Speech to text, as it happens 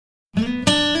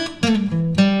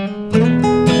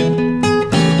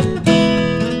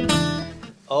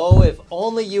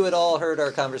only you had all heard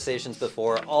our conversations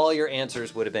before, all your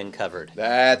answers would have been covered.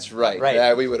 That's right. Right.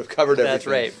 Yeah, we would have covered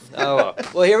everything. That's right. Oh,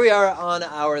 well, here we are on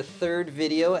our third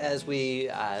video as we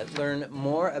learn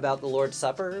more about the Lord's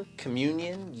Supper,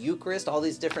 communion, Eucharist, all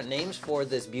these different names for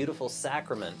this beautiful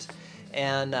sacrament.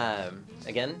 And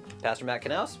again, Pastor Matt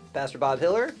Knaus, Pastor Bob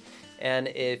Hiller. And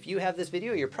if you have this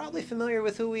video, you're probably familiar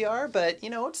with who we are, but, you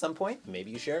know, at some point,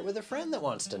 maybe you share it with a friend that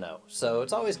wants to know. So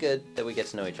it's always good that we get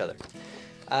to know each other.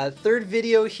 Third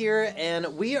video here,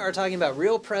 and we are talking about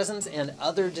real presence and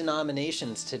other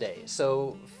denominations today.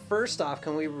 So first off,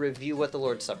 can we review what the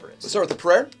Lord's Supper is? Let's start with the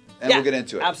prayer, and we'll get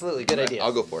into it. Absolutely, good idea.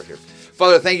 I'll go for it here.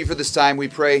 Father, thank you for this time. We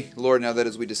pray, Lord, now that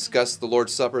as we discuss the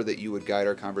Lord's Supper, that you would guide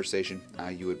our conversation,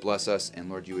 you would bless us, and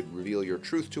Lord, you would reveal your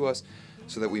truth to us,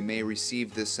 so that we may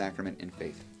receive this sacrament in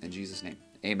faith. In Jesus' name,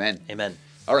 amen. Amen.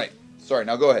 All right. Sorry,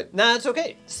 now go ahead. No, it's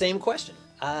okay. Same question.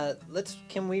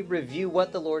 Can we review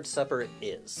what the Lord's Supper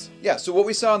is? Yeah, so what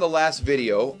we saw in the last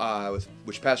video,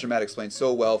 which Pastor Matt explained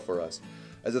so well for us,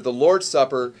 is that the Lord's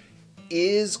Supper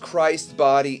is Christ's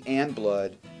body and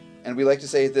blood, and we like to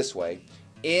say it this way,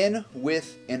 in,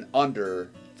 with, and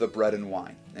under the bread and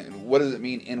wine. And what does it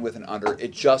mean, in, with, and under?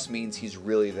 It just means he's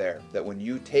really there. That when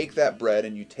you take that bread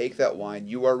and you take that wine,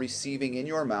 you are receiving in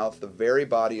your mouth the very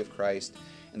body of Christ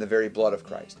and the very blood of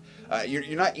Christ.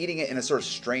 You're not eating it in a sort of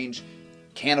strange,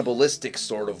 cannibalistic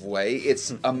sort of way.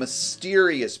 It's a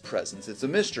mysterious presence. It's a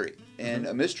mystery. And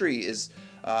a mystery is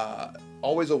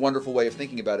always a wonderful way of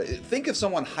thinking about it. Think of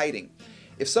someone hiding.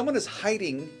 If someone is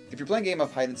hiding, if you're playing a game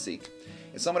of hide and seek,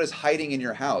 if someone is hiding in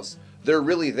your house, they're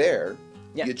really there.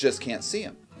 Yeah. You just can't see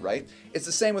him, right? It's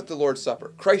the same with the Lord's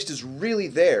Supper. Christ is really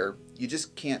there. You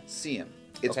just can't see him.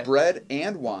 It's bread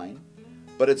and wine,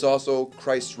 but it's also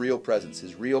Christ's real presence,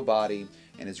 his real body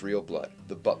and his real blood.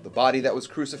 The body that was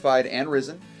crucified and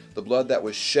risen, the blood that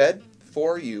was shed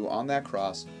for you on that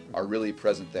cross are really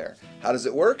present there. How does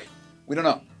it work? We don't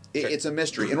know. It's a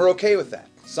mystery, and we're okay with that.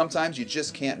 Sometimes you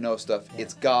just can't know stuff. Yeah.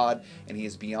 It's God, and he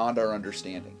is beyond our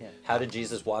understanding. Yeah. How did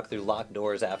Jesus walk through locked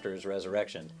doors after his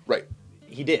resurrection? Right.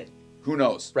 He did. Who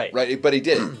knows? Right. But he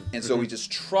did it. And so we just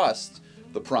trust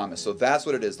the promise. So that's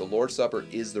what it is. The Lord's Supper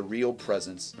is the real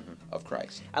presence of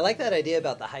Christ. I like that idea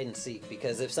about the hide and seek,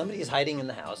 because if somebody's hiding in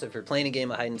the house, if you're playing a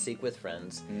game of hide and seek with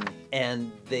friends,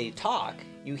 and they talk,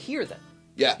 you hear them.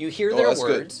 Yeah. You hear their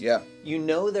words. Good. Yeah. You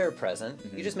know they're present.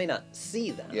 You just may not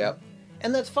see them. Yep.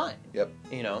 And that's fine. Yep.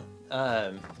 You know,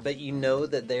 but you know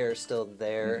that they are still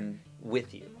there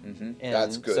with you. And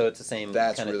that's good. So it's the same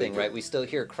kind of really thing, good. right? We still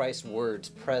hear Christ's words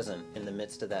present in the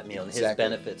midst of that meal, and his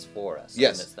benefits for us in the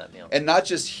midst of that meal. And not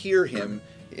just hear him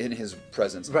in his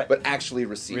presence, but actually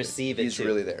receive it. He's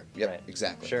really there. Yep,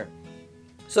 exactly. Sure.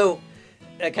 So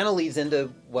that kind of leads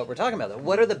into what we're talking about, though.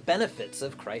 What are the benefits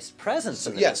of Christ's presence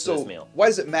in the midst of this meal? Why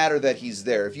does it matter that he's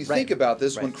there? If you think about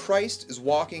this, when Christ is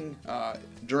walking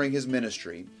during his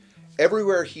ministry,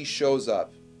 everywhere he shows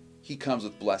up, he comes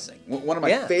with blessing. One of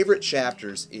my favorite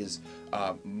chapters is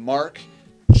Mark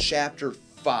chapter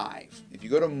 5. If you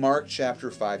go to Mark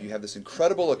chapter 5, you have this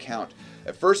incredible account.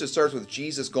 At first it starts with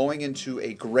Jesus going into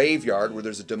a graveyard where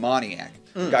there's a demoniac,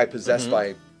 a guy possessed by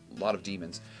a lot of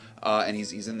demons. And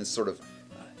he's in this sort of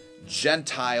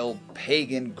Gentile,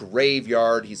 pagan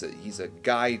graveyard. He's a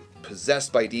guy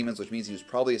possessed by demons, which means he was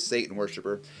probably a Satan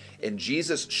worshiper. And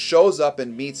Jesus shows up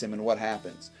and meets him, and what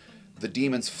happens? The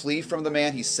demons flee from the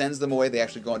man. He sends them away. They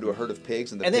actually go into a herd of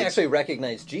pigs. And they actually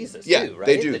recognize Jesus, too, right?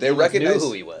 They do. They recognize knew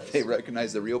who he was. They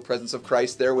recognize the real presence of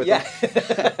Christ there with them.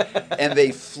 And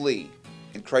they flee.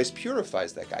 And Christ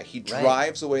purifies that guy. He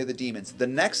drives away the demons. The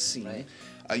next scene,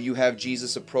 you have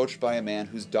Jesus approached by a man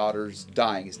whose daughter's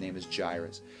dying. His name is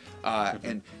Jairus.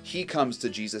 And he comes to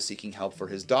Jesus seeking help for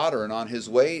his daughter. And on his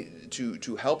way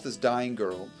to help this dying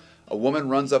girl, a woman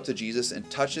runs up to Jesus and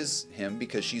touches him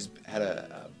because she's had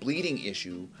a bleeding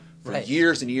issue for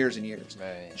years and years and years.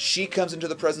 She comes into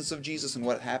the presence of Jesus, and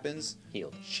what happens?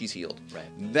 Healed. She's healed.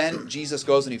 Then Jesus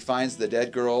goes and he finds the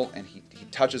dead girl, and he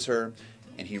touches her,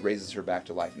 and he raises her back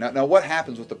to life. Now what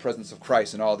happens with the presence of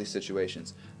Christ in all these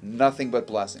situations? Nothing but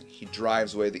blessing. He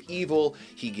drives away the evil.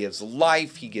 He gives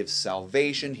life. He gives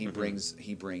salvation. He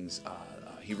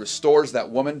He restores that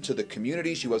woman to the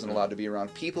community. She wasn't allowed to be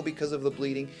around people because of the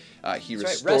bleeding. He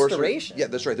restores restoration. Yeah,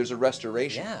 that's right. There's a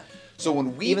restoration. Yeah. So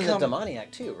when we the demoniac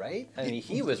too, right? I mean,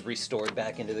 he was restored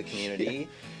back into the community.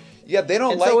 Yeah, they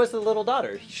don't and so was the little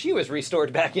daughter. She was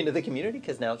restored back into the community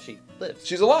because now she lives.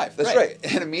 She's alive. That's right.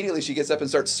 And immediately she gets up and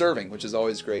starts serving, which is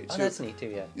always great too. Oh, that's neat too.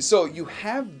 Yeah. So you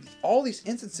have all these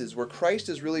instances where Christ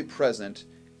is really present,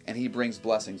 and he brings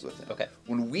blessings with him. Okay.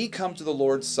 When we come to the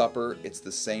Lord's Supper, it's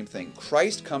the same thing.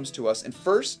 Christ comes to us, and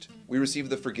first, we receive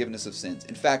the forgiveness of sins.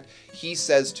 In fact, he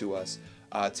says to us,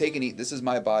 Take and eat. This is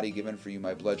my body given for you,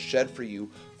 my blood shed for you,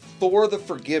 for the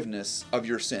forgiveness of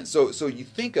your sins. So you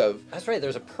think of... That's right.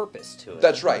 There's a purpose to it.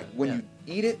 That's right. When you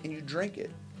eat it and you drink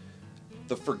it,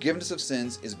 the forgiveness of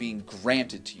sins is being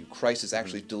granted to you. Christ is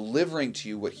actually delivering to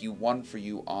you what he won for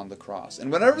you on the cross.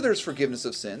 And whenever there's forgiveness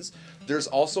of sins, there's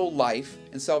also life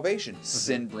and salvation.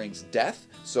 Sin brings death,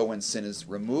 so when sin is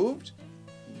removed,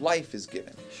 life is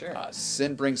given. Sure.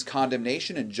 Sin brings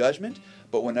condemnation and judgment,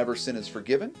 but whenever sin is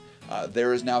forgiven,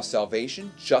 there is now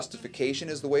salvation. Justification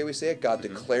is the way we say it. God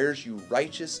declares you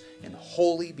righteous and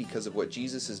holy because of what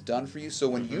Jesus has done for you. So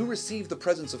when you receive the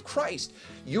presence of Christ,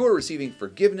 you are receiving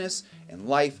forgiveness and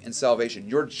life and salvation.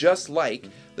 You're just like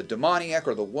the demoniac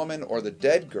or the woman or the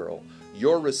dead girl.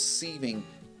 You're receiving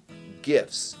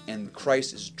gifts, and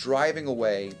Christ is driving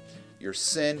away your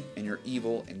sin and your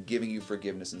evil and giving you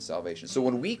forgiveness and salvation. So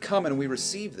when we come and we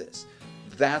receive this,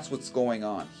 that's what's going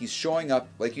on. He's showing up,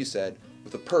 like you said,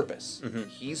 with a purpose.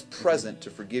 He's present to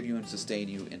forgive you and sustain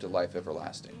you into life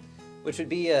everlasting. Which would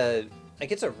be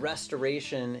it's a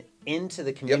restoration into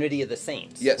the community of the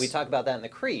saints. Yes. We talk about that in the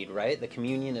Creed, right? The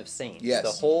communion of saints. Yes. The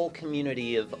whole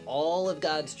community of all of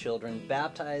God's children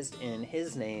baptized in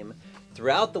his name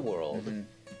throughout the world.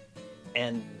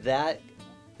 And that,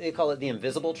 they call it the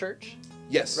invisible church.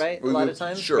 Yes. Right? A lot of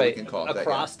times. Sure, right? we can call it that.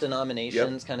 Across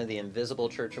denominations, kind of the invisible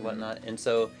church or whatnot. And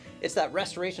so it's that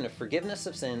restoration of forgiveness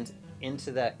of sins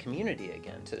into that community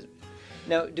again.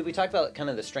 Now, did we talk about kind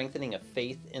of the strengthening of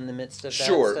faith in the midst of that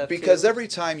Sure, stuff because too? every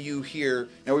time you hear...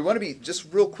 Now, we want to be,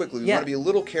 just real quickly, we want to be a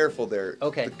little careful there.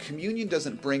 Okay. The communion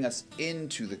doesn't bring us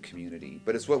into the community,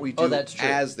 but it's what we do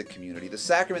as the community. The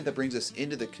sacrament that brings us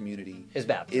into the community is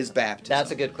baptism.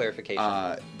 That's a good clarification.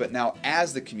 But now,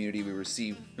 as the community, we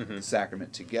receive the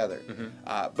sacrament together.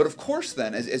 But of course,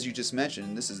 then, as you just mentioned,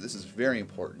 and this is very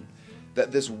important,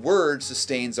 that this word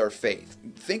sustains our faith.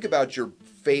 Think about your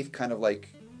faith kind of like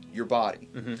your body.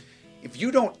 If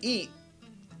you don't eat,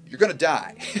 you're going to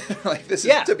die. Like this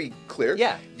is to be clear.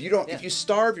 If you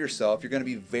starve yourself, you're going to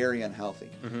be very unhealthy.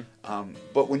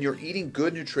 But when you're eating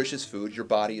good, nutritious food, your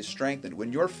body is strengthened.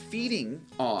 When you're feeding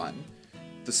on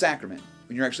the sacrament,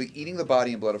 when you're actually eating the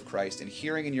body and blood of Christ and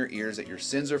hearing in your ears that your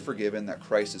sins are forgiven, that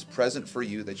Christ is present for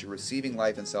you, that you're receiving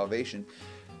life and salvation,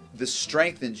 this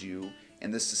strengthens you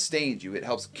and this sustains you. It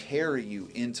helps carry you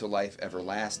into life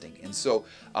everlasting. And so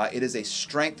it is a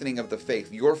strengthening of the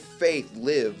faith. Your faith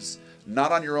lives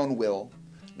not on your own will,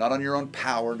 not on your own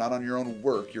power, not on your own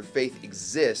work. Your faith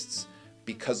exists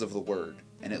because of the Word,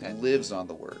 and it lives on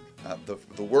the Word.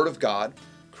 The Word of God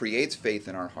creates faith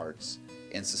in our hearts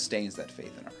and sustains that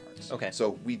faith in our hearts.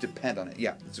 So we depend on it.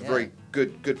 Yeah, it's a very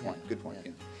good point. Good point.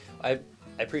 I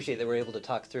appreciate that we're able to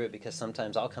talk through it, because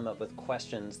sometimes I'll come up with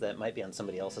questions that might be on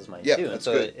somebody else's mind too, and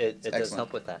so it does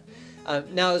help with that.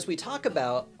 Now, as we talk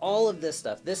about all of this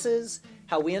stuff, this is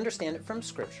how we understand it from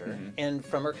Scripture and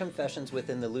from our confessions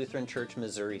within the Lutheran Church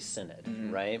Missouri Synod,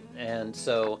 right? And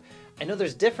so I know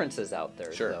there's differences out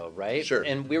there, though, right?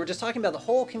 And we were just talking about the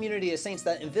whole community of saints,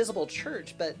 that invisible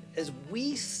church, but as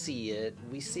we see it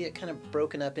kind of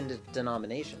broken up into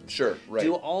denominations.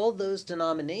 Do all those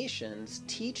denominations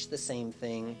teach the same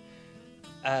thing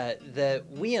that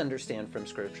we understand from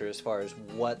Scripture as far as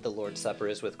what the Lord's Supper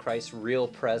is, with Christ's real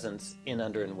presence in,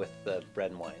 under, and with the bread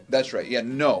and wine? That's right. Yeah,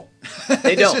 no.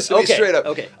 They don't. Just to be straight up.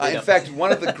 In fact,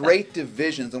 one of the great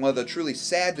divisions, and one of the truly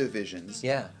sad divisions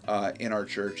in our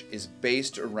church, is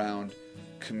based around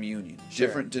communion.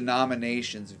 Different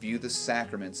denominations view the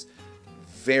sacraments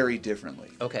very differently.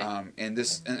 And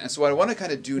so what I want to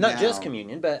kind of do now... Not just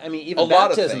communion, but I mean even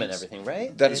baptism and everything,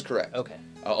 right? That is correct.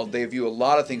 They view a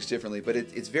lot of things differently, but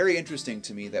it's very interesting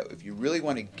to me that if you really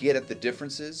want to get at the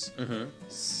differences,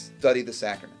 study the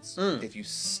sacraments. If you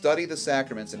study the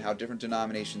sacraments and how different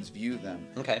denominations view them,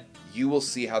 you will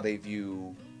see how they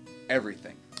view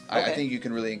everything. I think you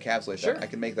can really encapsulate that. I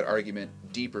can make that argument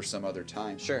deeper some other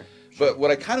time. But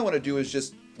what I kind of want to do is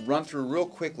just run through real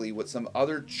quickly what some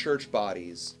other church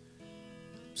bodies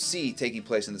see taking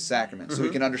place in the sacrament, so we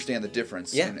can understand the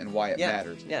difference and why it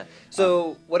matters.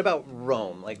 So what about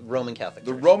Rome, like Roman Catholic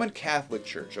Church? The Roman Catholic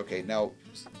Church. Now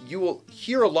you will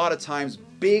hear a lot of times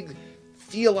big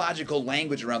theological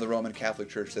language around the Roman Catholic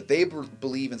Church that they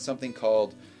believe in something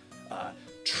called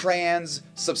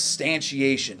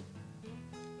transubstantiation.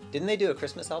 Didn't they do a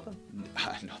Christmas album?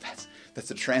 No, that's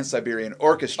the Trans-Siberian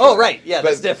Orchestra. Oh, right. Yeah,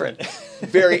 that's different.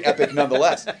 Very epic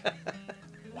nonetheless.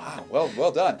 Wow,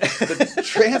 well done. The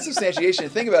transubstantiation,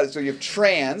 think about it. So you have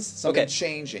trans, something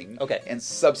changing, and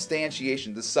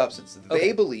substantiation, the substance.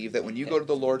 They believe that when you go to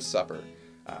the Lord's Supper,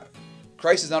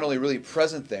 Christ is not only really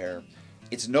present there,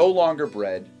 it's no longer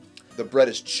bread. The bread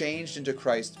is changed into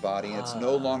Christ's body, and it's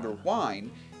no longer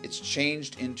wine. It's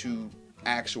changed into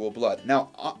actual blood.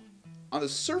 Now, on the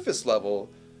surface level,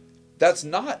 that's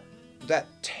not that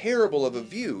terrible of a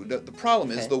view. The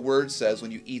problem is the word says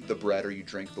when you eat the bread or you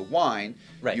drink the wine,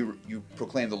 you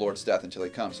proclaim the Lord's death until he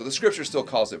comes. So the scripture still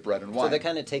calls it bread and wine. So they're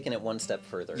kind of taking it one step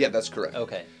further. Yeah, that's correct.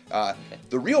 Okay.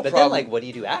 The real but problem... then, like, what do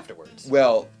you do afterwards?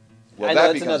 Well, I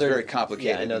that becomes very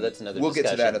complicated. Yeah, I know that's another We'll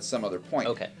discussion. get to that at some other point.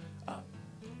 Okay.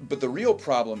 But the real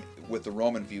problem with the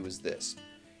Roman view is this,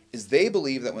 is they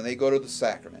believe that when they go to the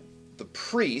sacrament, the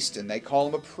priest, and they call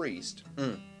him a priest,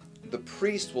 the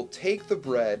priest will take the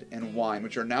bread and wine,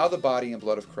 which are now the body and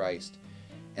blood of Christ,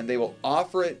 and they will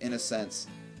offer it, in a sense,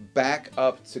 back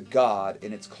up to God,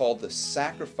 and it's called the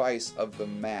sacrifice of the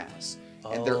Mass.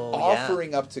 And they're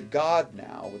offering up to God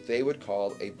now what they would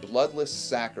call a bloodless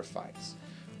sacrifice.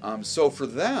 So for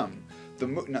them,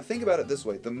 now think about it this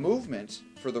way. The movement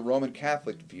for the Roman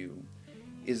Catholic view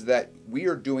is that we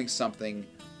are doing something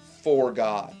for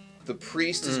God. The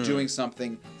priest is doing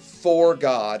something for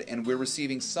God, and we're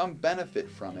receiving some benefit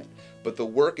from it, but the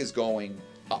work is going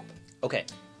up. Okay.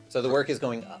 So the work is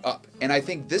going up. And I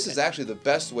think this is actually the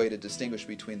best way to distinguish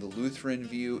between the Lutheran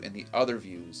view and the other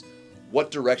views. What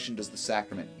direction does the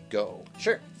sacrament go?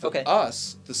 Sure. For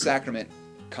us, the sacrament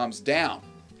comes down.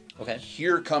 Okay.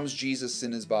 Here comes Jesus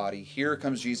in his body. Here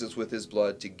comes Jesus with his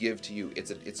blood to give to you.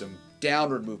 It's a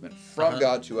downward movement from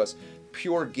God to us.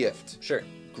 Pure gift. Sure.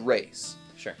 Grace.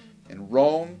 Sure. In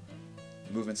Rome,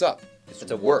 movement's up. It's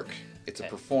a work. It's a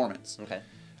performance. Okay.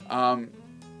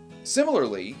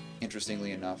 Similarly,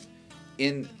 interestingly enough,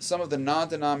 in some of the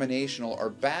non-denominational or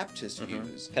Baptist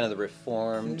views... Kind of the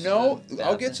Reformed... No, Baptist?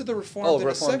 I'll get to the Reformed in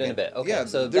a second. Reformed in a bit. Okay, yeah,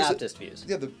 so Baptist views.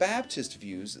 Yeah, the Baptist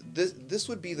views, this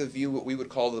would be the view what we would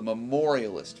call the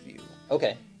memorialist view.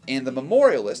 Okay. And the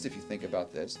memorialist, if you think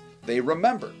about this, they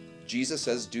remember. Jesus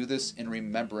says, do this in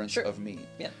remembrance of me.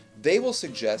 Yeah. They will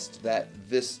suggest that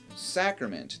this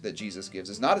sacrament that Jesus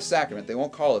gives is not a sacrament. They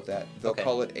won't call it that. They'll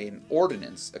call it an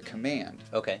ordinance, a command.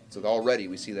 Okay. So already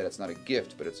we see that it's not a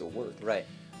gift, but it's a work. Right.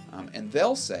 And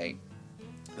they'll say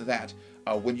that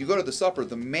when you go to the supper,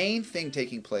 the main thing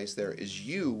taking place there is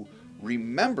you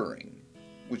remembering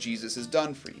what Jesus has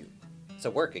done for you. It's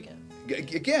a work again.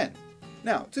 Again.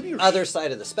 Now, to be other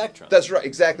side of the spectrum. That's right.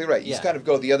 Exactly right. You just kind of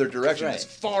go the other direction, as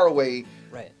far away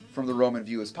from the Roman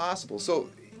view as possible. So,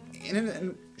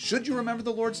 and should you remember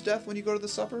the Lord's death when you go to the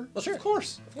supper? Well, sure. Of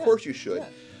course. Of course you should. Yeah.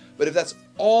 But if that's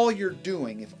all you're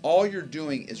doing, if all you're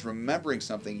doing is remembering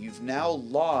something, you've now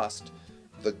lost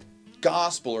the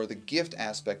gospel or the gift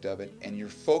aspect of it, and you're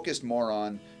focused more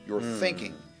on your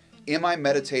thinking. Am I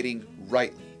meditating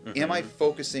rightly? Am I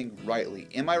focusing rightly?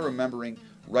 Am I remembering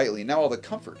rightly? Now all the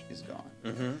comfort is gone.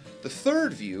 The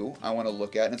third view I want to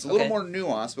look at, and it's a little more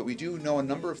nuanced, but we do know a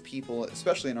number of people,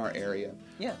 especially in our area,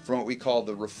 from what we call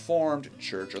the Reformed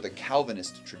Church or the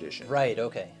Calvinist tradition. Right,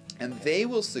 okay. And they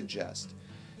will suggest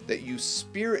that you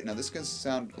now this can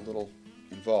sound a little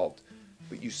involved,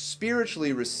 but you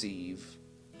spiritually receive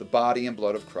the body and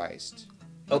blood of Christ.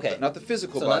 Not the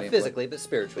physical body and blood. Not physically, but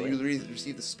spiritually. But you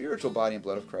receive the spiritual body and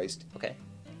blood of Christ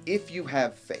if you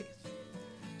have faith.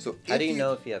 So how do you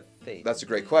know if you have faith? That's a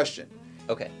great question.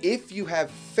 Okay. If you have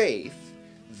faith,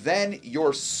 then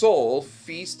your soul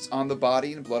feasts on the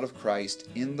body and blood of Christ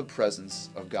in the presence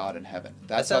of God in heaven.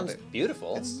 That sounds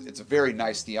beautiful. It's a very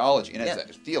nice theology, and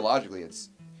theologically, it's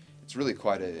really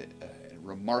quite a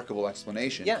remarkable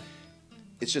explanation. Yeah.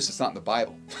 It's not in the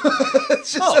Bible.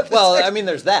 I mean,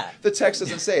 there's that. The text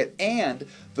doesn't say it, and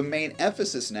the main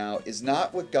emphasis now is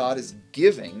not what God is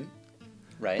giving,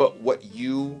 but what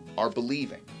you are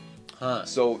believing.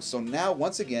 So now,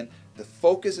 once again, the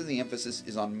focus and the emphasis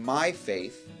is on my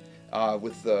faith.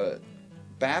 With the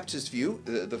Baptist view,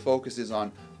 the focus is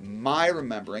on my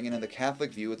remembering, and in the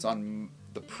Catholic view, it's on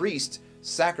the priest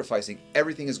sacrificing.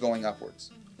 Everything is going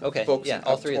upwards. Okay, focusing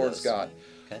all three towards of those. God.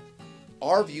 Okay.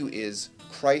 Our view is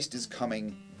Christ is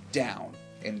coming down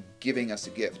and giving us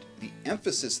a gift. The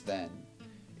emphasis then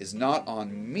is not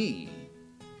on me,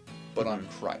 but on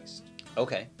Christ.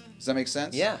 Okay. Does that make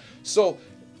sense? Yeah. So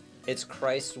it's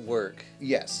Christ's work.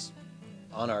 Yes.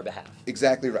 On our behalf.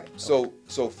 Exactly right. Okay.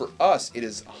 So for us, it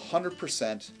is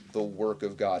 100% the work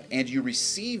of God. And you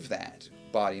receive that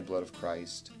body and blood of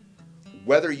Christ,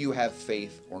 whether you have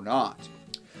faith or not.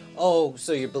 Oh,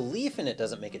 so your belief in it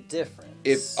doesn't make a difference.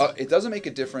 It doesn't make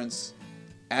a difference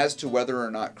as to whether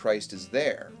or not Christ is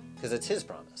there. Because it's his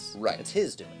promise. Right. It's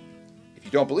his doing. If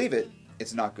you don't believe it,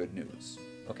 it's not good news.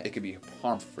 Okay. It can be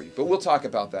harmful for you. But we'll talk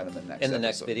about that in the next episode. In the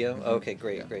next video? Okay,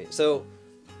 great, great. So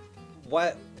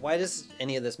why does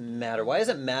any of this matter? Why does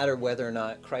it matter whether or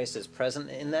not Christ is present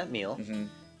in that meal?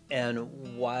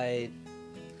 And why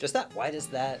Just that. Why does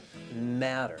that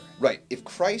matter? Right. If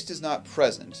Christ is not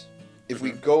present, if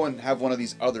we go and have one of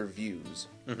these other views,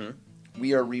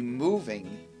 we are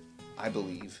removing, I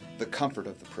believe, the comfort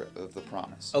of the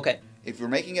promise. Okay. If we're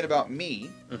making it about me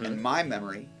and my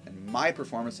memory and my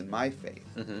performance and my faith,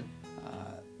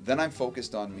 then I'm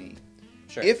focused on me.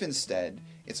 Sure. If instead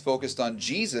it's focused on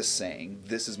Jesus saying,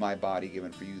 this is my body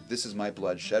given for you, this is my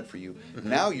blood shed for you,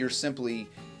 now you're simply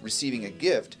receiving a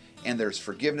gift, and there's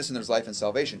forgiveness and there's life and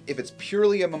salvation. If it's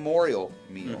purely a memorial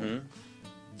meal,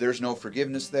 there's no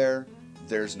forgiveness there,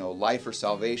 there's no life or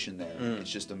salvation there. It's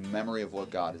just a memory of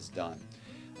what God has done.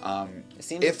 It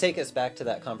seems to take us back to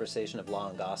that conversation of law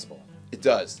and gospel. It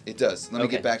does. It does. Let me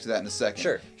get back to that in a second.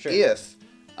 Sure.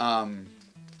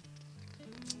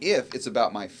 If it's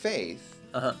about my faith,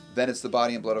 then it's the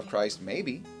body and blood of Christ,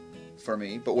 maybe, for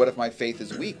me. But what if my faith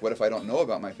is weak? What if I don't know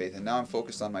about my faith? And now I'm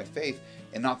focused on my faith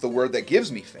and not the word that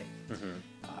gives me faith.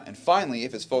 And finally,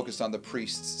 if it's focused on the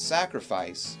priest's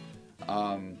sacrifice,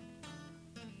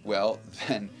 well,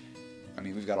 then, I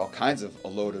mean, we've got all kinds of a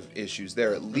load of issues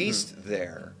there. At least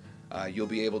there, you'll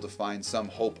be able to find some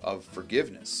hope of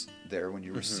forgiveness there when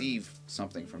you receive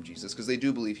something from Jesus, because they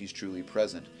do believe he's truly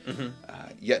present.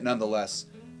 Yet nonetheless,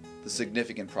 the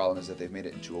significant problem is that they've made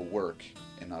it into a work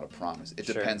and not a promise. It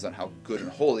depends on how good and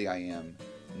holy I am,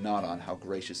 not on how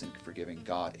gracious and forgiving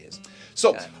God is.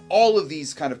 So all of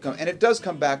these kind of come, and it does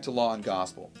come back to law and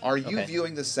gospel. Are you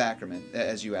viewing the sacrament,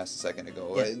 as you asked a second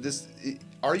ago,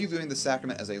 are you viewing the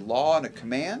sacrament as a law and a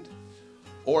command,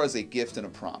 or as a gift and a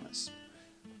promise?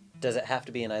 Does it have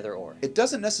to be an either or? It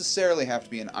doesn't necessarily have to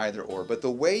be an either or, but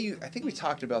the way I think we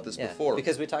talked about this before.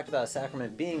 Because we talked about a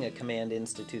sacrament being a command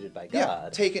instituted by God. Yeah,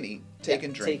 take and eat, take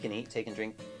and drink. Take and eat, take and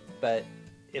drink. But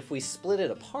if we split it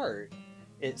apart,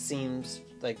 it seems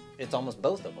like it's almost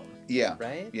both of them. Yeah.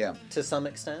 Right? Yeah. To some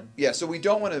extent? Yeah, so we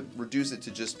don't want to reduce it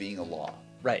to just being a law.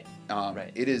 Right.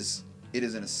 It is in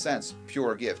a sense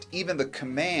pure gift. Even the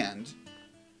command,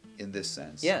 in this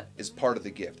sense, is part of the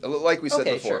gift. Like we said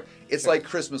before, it's like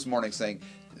Christmas morning saying,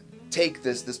 take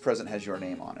this present has your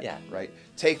name on it, right?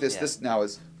 Take this now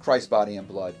is Christ's body and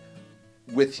blood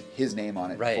with his name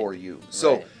on it for you.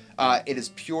 So it is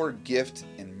pure gift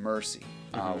and mercy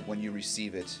when you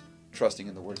receive it, trusting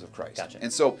in the words of Christ. Gotcha.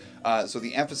 And so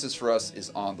the emphasis for us is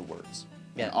on the words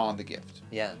and on the gift.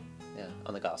 Yeah,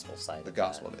 on the gospel side. The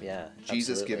gospel of it. Yeah,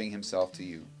 Jesus giving himself to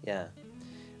you. Yeah.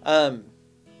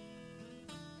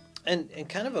 And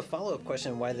kind of a follow-up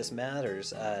question why this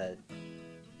matters, kind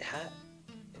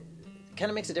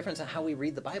of makes a difference on how we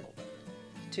read the Bible,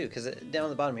 too, because down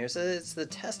the bottom here, so it's the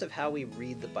test of how we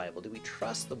read the Bible. Do we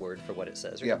trust the word for what it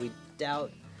says, or do we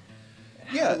doubt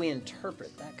how do we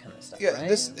interpret that kind of stuff, right?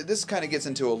 This kind of gets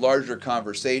into a larger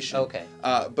conversation. Okay.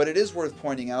 But it is worth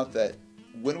pointing out that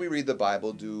when we read the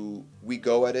Bible, do we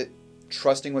go at it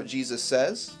trusting what Jesus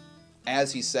says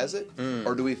as he says it,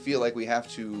 or do we feel like we have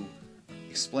to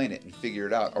explain it and figure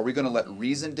it out? Are we going to let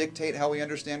reason dictate how we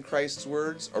understand Christ's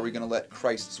words? Or are we going to let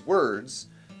Christ's words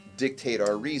dictate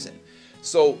our reason?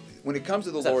 So when it comes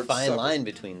to the Lord's Supper... There's a fine line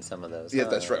between some of those. Yeah,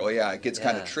 that's right. Well, it gets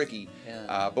kind of tricky.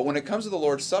 But when it comes to the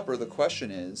Lord's Supper, the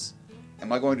question is,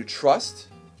 am I going to trust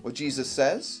what Jesus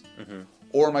says?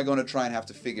 Or am I going to try and have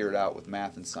to figure it out with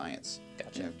math and science?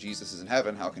 Gotcha. You know, if Jesus is in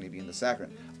heaven, how can he be in the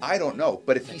sacrament? I don't know.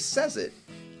 But if he says it,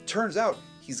 turns out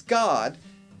he's God,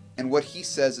 and what he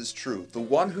says is true. The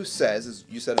one who says, as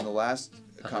you said in the last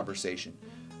conversation,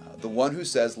 the one who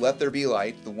says, let there be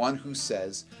light, the one who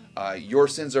says, your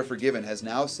sins are forgiven, has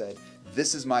now said,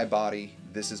 this is my body,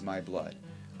 this is my blood.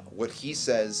 What he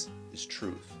says is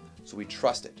truth. So we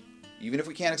trust it. Even if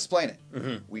we can't explain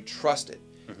it, we trust it,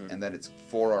 and that it's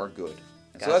for our good.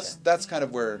 And so that's kind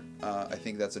of where I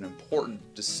think that's an important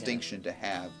distinction to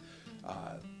have.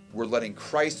 We're letting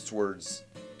Christ's words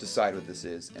decide what this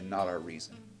is, and not our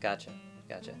reason. Gotcha.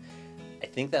 I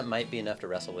think that might be enough to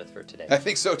wrestle with for today. I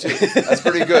think so too. That's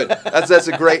pretty good.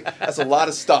 That's a lot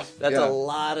of stuff. That's a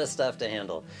lot of stuff to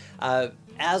handle.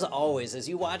 As always, as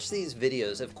you watch these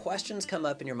videos, if questions come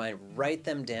up in your mind, write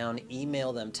them down,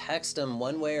 email them, text them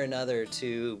one way or another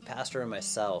to Pastor and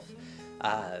myself,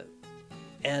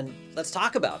 and let's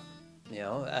talk about it. You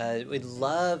know, we'd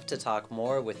love to talk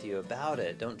more with you about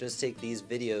it. Don't just take these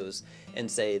videos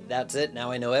and say, that's it,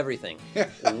 now I know everything.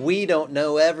 We don't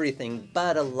know everything,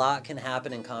 but a lot can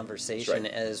happen in conversation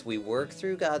as we work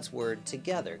through God's Word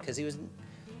together. Because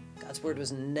God's Word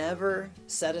was never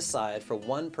set aside for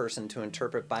one person to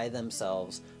interpret by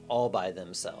themselves, all by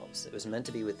themselves. It was meant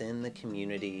to be within the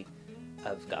community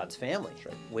of God's family,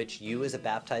 which you as a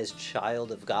baptized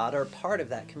child of God are part of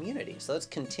that community. So let's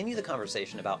continue the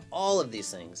conversation about all of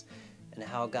these things and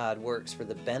how God works for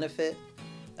the benefit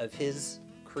of his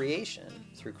creation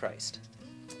through Christ.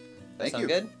 Thank you. Sound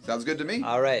good? Sounds good to me.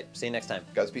 All right. See you next time.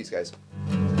 God's peace, guys.